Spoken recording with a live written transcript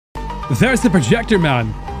There's the Projector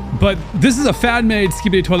Man. But this is a fan-made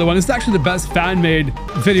skibidi toilet one. This is actually the best fan-made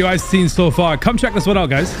video I've seen so far. Come check this one out,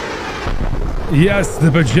 guys. Yes,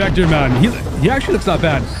 the Projector Man. He actually looks not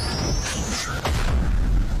bad.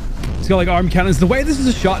 He's got like arm cannons. The way this is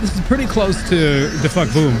a shot, this is pretty close to the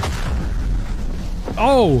fuck boom.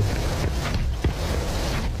 Oh!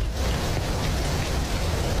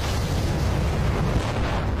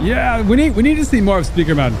 Yeah, we need to see more of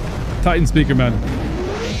Speakerman. Titan Speakerman.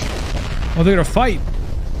 Oh, they're gonna fight.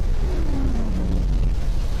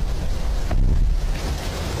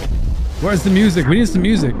 Where's the music? We need some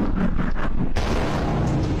music.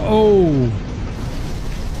 Oh.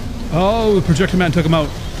 Oh, the Projector Man took him out.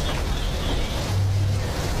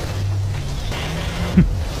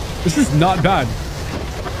 This is not bad.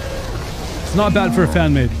 It's not bad for a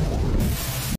fan made.